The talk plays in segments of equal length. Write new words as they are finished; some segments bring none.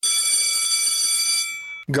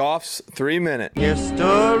Goff's 3-minute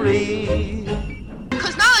history.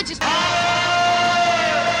 Because knowledge is...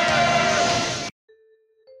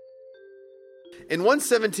 In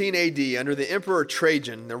 117 AD, under the Emperor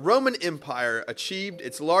Trajan, the Roman Empire achieved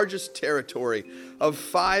its largest territory of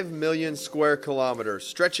 5 million square kilometers,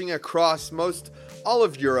 stretching across most all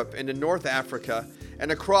of Europe into North Africa and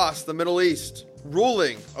across the Middle East,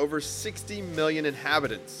 ruling over 60 million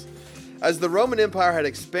inhabitants. As the Roman Empire had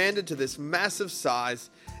expanded to this massive size,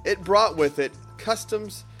 it brought with it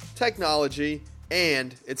customs, technology,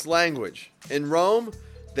 and its language. In Rome,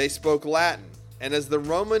 they spoke Latin. And as the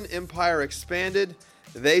Roman Empire expanded,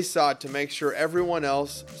 they sought to make sure everyone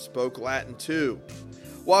else spoke Latin too.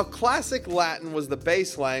 While Classic Latin was the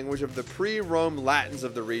base language of the pre-Rome Latins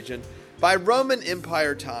of the region, by Roman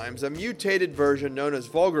Empire times, a mutated version known as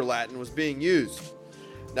Vulgar Latin was being used.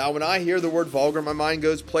 Now, when I hear the word vulgar, my mind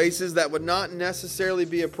goes places that would not necessarily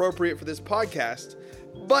be appropriate for this podcast,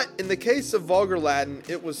 but in the case of Vulgar Latin,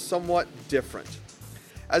 it was somewhat different.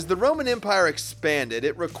 As the Roman Empire expanded,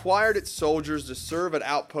 it required its soldiers to serve at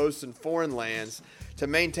outposts in foreign lands, to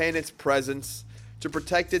maintain its presence, to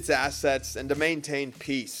protect its assets, and to maintain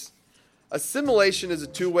peace. Assimilation is a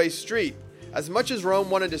two-way street. As much as Rome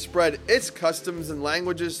wanted to spread its customs and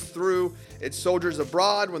languages through its soldiers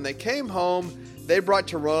abroad, when they came home, they brought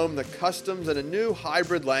to Rome the customs and a new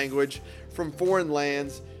hybrid language from foreign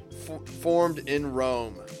lands formed in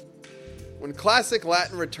Rome. When Classic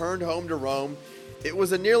Latin returned home to Rome, it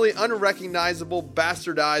was a nearly unrecognizable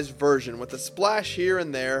bastardized version with a splash here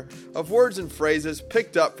and there of words and phrases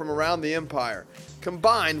picked up from around the empire,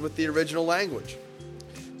 combined with the original language.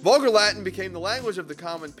 Vulgar Latin became the language of the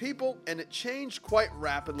common people, and it changed quite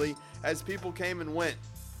rapidly as people came and went.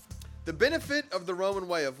 The benefit of the Roman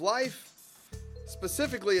way of life,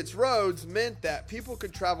 specifically its roads, meant that people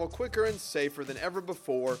could travel quicker and safer than ever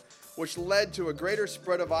before, which led to a greater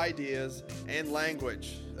spread of ideas and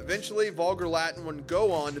language. Eventually, Vulgar Latin would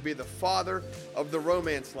go on to be the father of the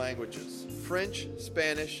Romance languages: French,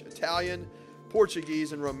 Spanish, Italian,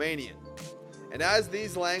 Portuguese, and Romanian. And as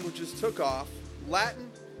these languages took off, Latin,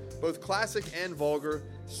 both classic and vulgar,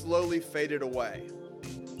 slowly faded away.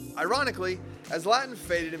 Ironically, as Latin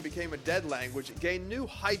faded and became a dead language, it gained new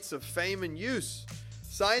heights of fame and use.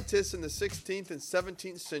 Scientists in the 16th and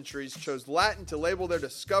 17th centuries chose Latin to label their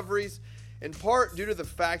discoveries, in part due to the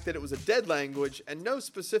fact that it was a dead language and no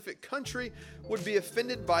specific country would be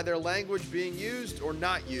offended by their language being used or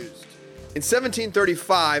not used. In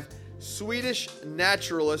 1735, Swedish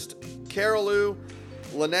naturalist Carolus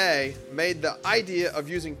Linné made the idea of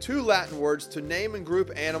using two Latin words to name and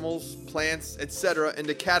group animals, plants, etc.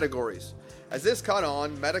 into categories. As this caught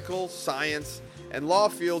on, medical, science, and law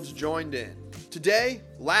fields joined in. Today,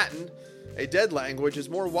 Latin, a dead language, is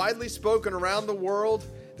more widely spoken around the world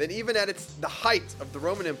than even at the height of the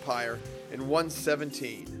Roman Empire in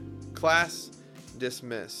 117. Class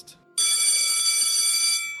dismissed.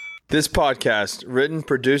 This podcast, written,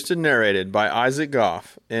 produced, and narrated by Isaac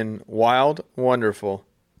Goff in wild, wonderful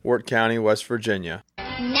Wirt County, West Virginia.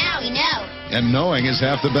 Now you know. And knowing is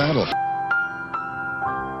half the battle.